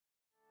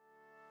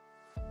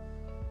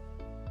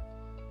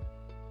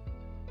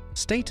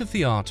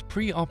State-of-the-art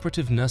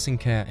pre-operative nursing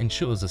care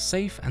ensures a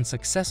safe and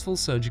successful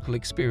surgical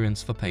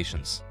experience for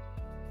patients.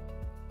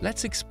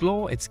 Let's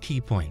explore its key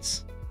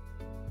points.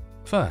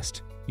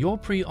 First, your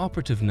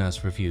pre-operative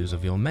nurse reviews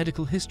of your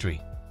medical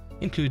history,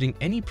 including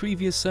any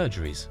previous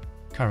surgeries,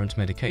 current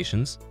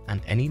medications,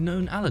 and any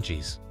known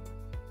allergies.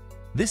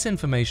 This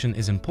information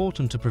is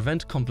important to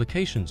prevent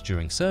complications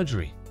during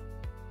surgery.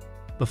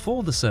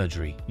 Before the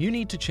surgery, you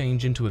need to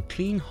change into a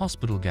clean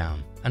hospital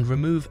gown and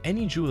remove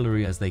any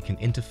jewelry as they can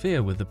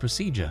interfere with the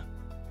procedure.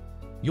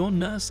 Your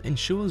nurse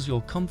ensures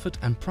your comfort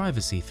and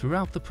privacy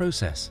throughout the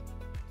process.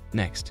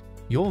 Next,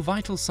 your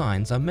vital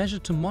signs are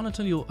measured to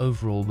monitor your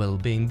overall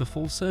well-being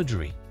before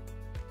surgery.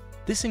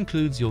 This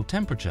includes your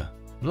temperature,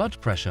 blood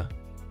pressure,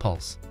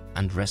 pulse,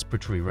 and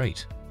respiratory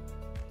rate.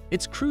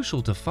 It's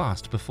crucial to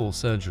fast before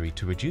surgery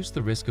to reduce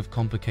the risk of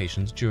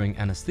complications during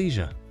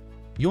anesthesia.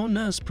 Your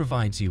nurse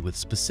provides you with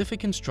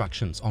specific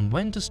instructions on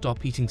when to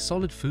stop eating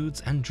solid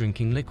foods and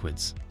drinking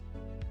liquids.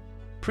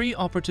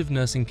 Pre-operative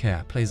nursing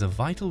care plays a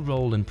vital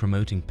role in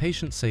promoting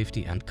patient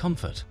safety and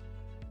comfort.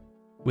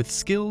 With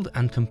skilled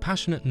and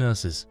compassionate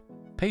nurses,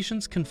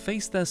 patients can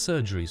face their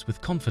surgeries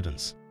with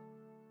confidence.